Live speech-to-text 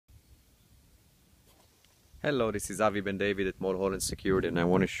Hello, this is Avi Ben David at Mulholland Security, and I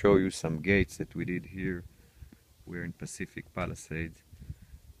want to show you some gates that we did here. We're in Pacific Palisades.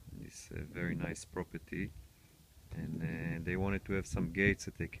 It's a very nice property, and they wanted to have some gates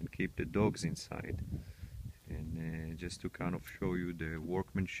that they can keep the dogs inside. And just to kind of show you the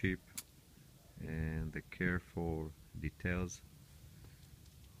workmanship and the care for details.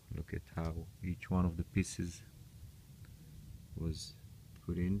 Look at how each one of the pieces was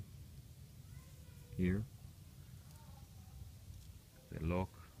put in here. The lock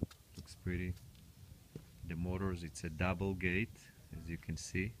looks pretty. The motors, it's a double gate, as you can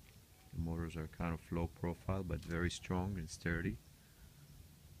see. The motors are kind of low profile but very strong and sturdy.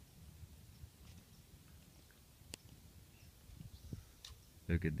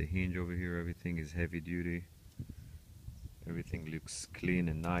 Look at the hinge over here, everything is heavy duty. Everything looks clean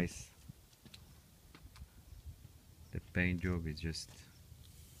and nice. The paint job is just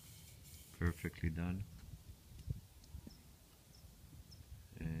perfectly done.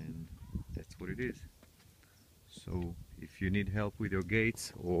 And that's what it is. So if you need help with your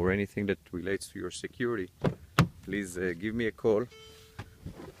gates or anything that relates to your security, please give me a call.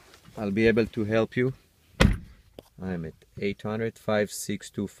 I'll be able to help you. I'm at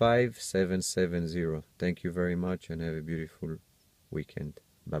 800-5625-770. Thank you very much and have a beautiful weekend.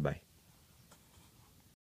 Bye bye.